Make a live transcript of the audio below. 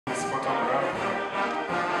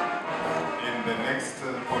next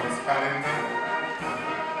police calendar.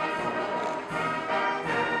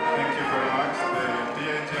 Thank you very much, the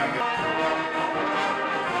DAG and the...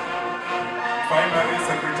 Finally,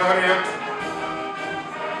 Secretariat,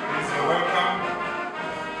 please, you're welcome.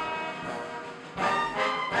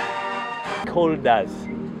 Holders,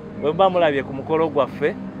 bwe muba mulabye ku mukolo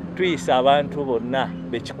gwaffe tuyisa abantu bonna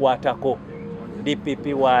bekikwatako.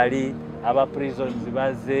 DPP waali, aba prisons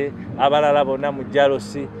bazze, abalala bonna mu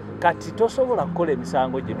jalosi. Kati tosobola kukola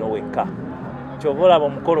emisango gino wekka. Kyova olaba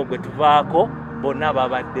omukolo gwe tuvaako bonna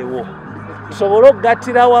babaddewo. Tusobole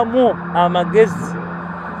okugattira wamu amagezi,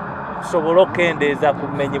 tusobole okukendeeza ku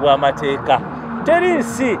bumenyi bw'amateeka. Teri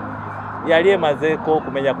nsi yali emazeeko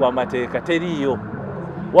okumenya kw'amateeka, teriiyo.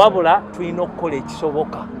 Wabula tulina okukola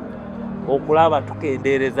ekisoboka okulaba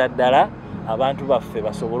tukendeereza ddala abantu baffe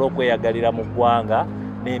basobole okweyagalira mu ggwanga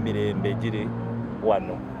n'emirembe giri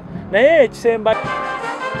wano. Naye ekisemba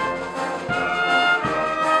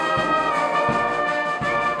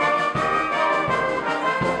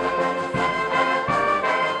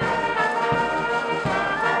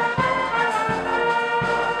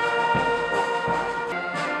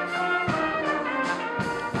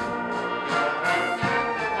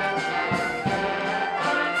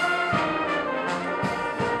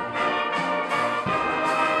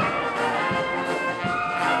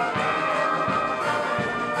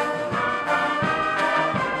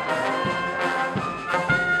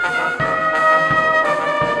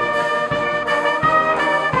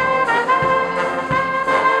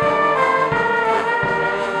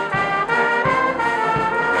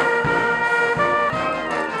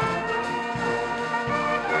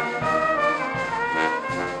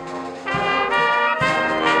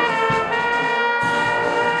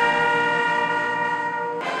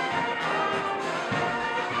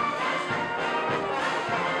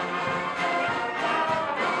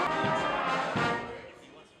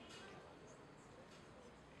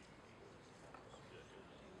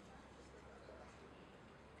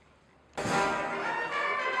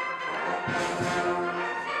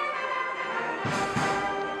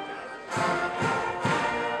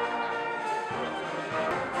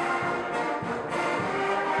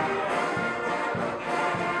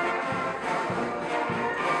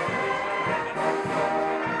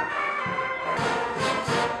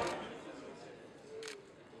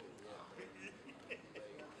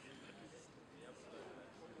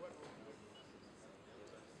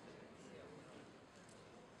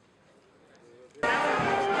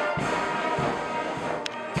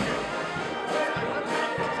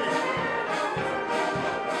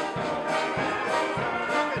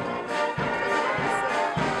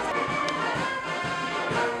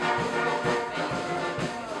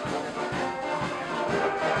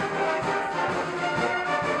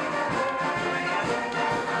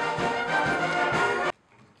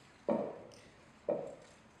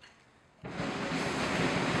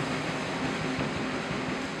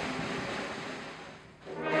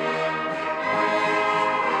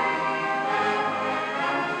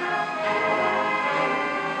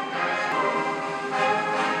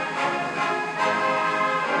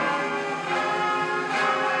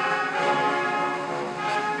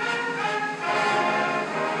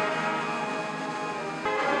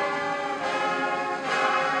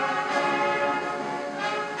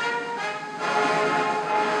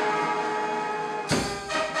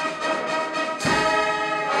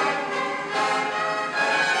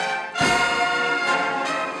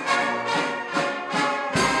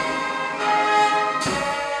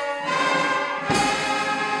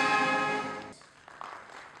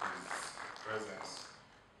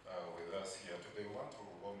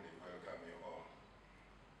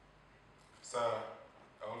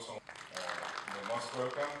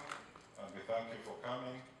welcome, and we thank you for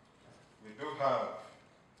coming. We do have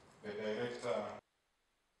the director.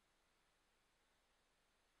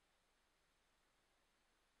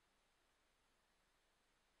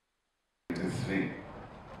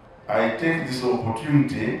 I take this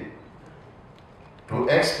opportunity to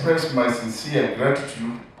express my sincere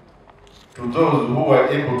gratitude to those who were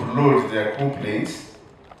able to lodge their complaints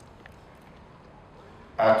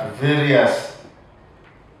at various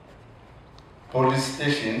police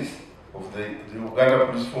stations of the Uganda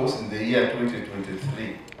Police Force in the year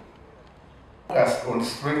 2023. Focus on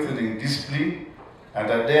strengthening discipline and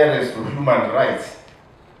adherence to human rights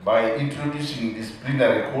by introducing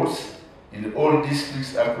disciplinary courts in all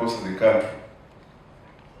districts across the country.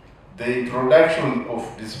 The introduction of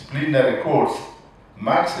disciplinary courts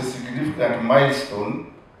marks a significant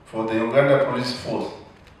milestone for the Uganda Police Force.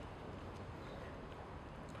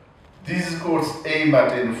 These courts aim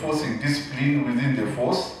at enforcing discipline within the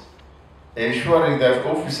force ensuring that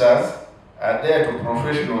officers adhere to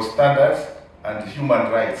professional standards and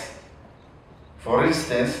human rights. For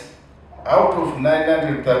instance, out of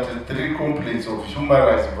 933 complaints of human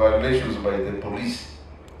rights violations by the police,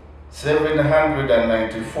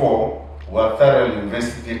 794 were thoroughly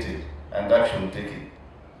investigated and action taken.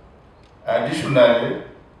 Additionally,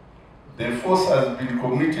 the force has been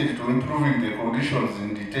committed to improving the conditions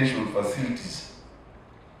in detention facilities.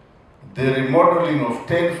 The remodeling of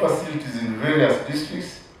 10 facilities in various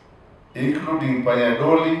districts, including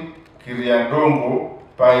Panyadoli, Kiriandongo,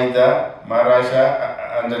 Paida,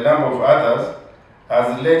 Marasha, and a number of others,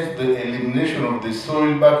 has led to the elimination of the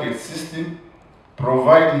soil bucket system,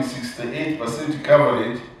 providing 68%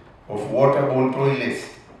 coverage of waterborne toilets.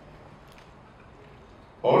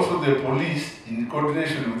 Also, the police, in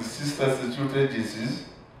coordination with sister statutory agencies,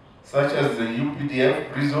 such as the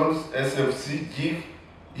UPDF, prisons, SFC, GIG,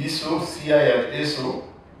 ISO, CI, and ESO,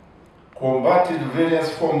 combated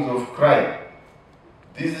various forms of crime.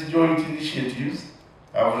 These joint initiatives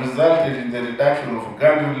have resulted in the reduction of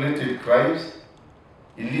gun-related crimes,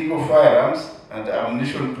 illegal firearms, and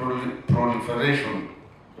ammunition proliferation.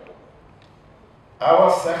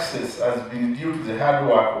 Our success has been due to the hard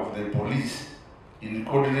work of the police in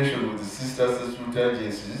coordination with the sister statutory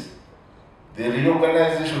agencies, the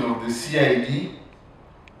reorganization of the CID,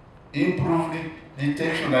 improved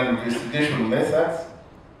detection and investigation methods,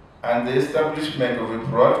 and the establishment of a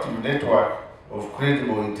proactive network of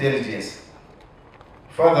credible intelligence.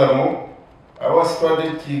 Furthermore, our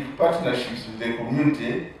strategic partnerships with the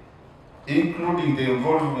community, including the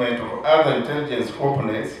involvement of other intelligence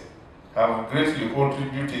components, have greatly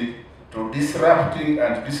contributed to disrupting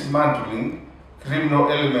and dismantling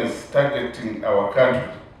criminal elements targeting our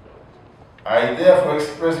country. I therefore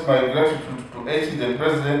express my gratitude to the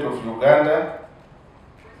President of Uganda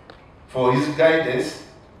for his guidance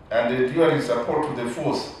and enduring support to the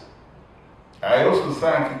force. I also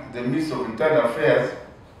thank the Minister of Internal Affairs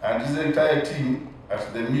and his entire team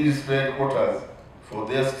at the Ministry headquarters for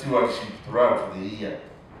their stewardship throughout the year.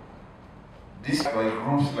 Despite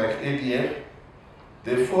groups like ADF,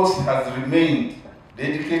 the force has remained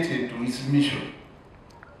dedicated to its mission.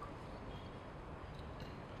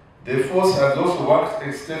 The force has also worked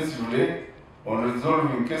extensively on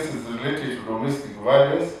resolving cases related to domestic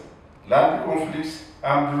violence, land conflicts,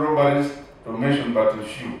 armed robberies, to mention but a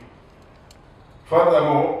few.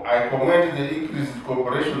 Furthermore, I commend the increased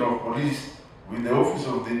cooperation of police with the Office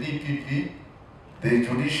of the DPP, the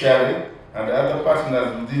judiciary, and other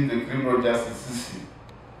partners within the criminal justice system.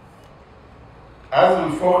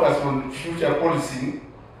 As we focus on future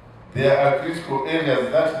policing, there are critical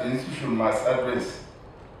areas that the institution must address.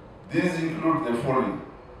 These include the following: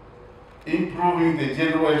 improving the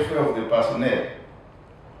general welfare of the personnel,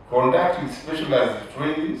 conducting specialized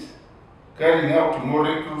trainings, carrying out more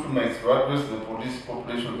recruitments to address the police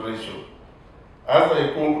population ratio. As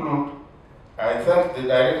I conclude, I thank the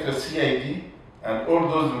Director CID and all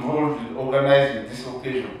those involved in organizing this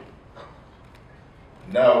occasion.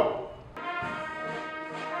 Now,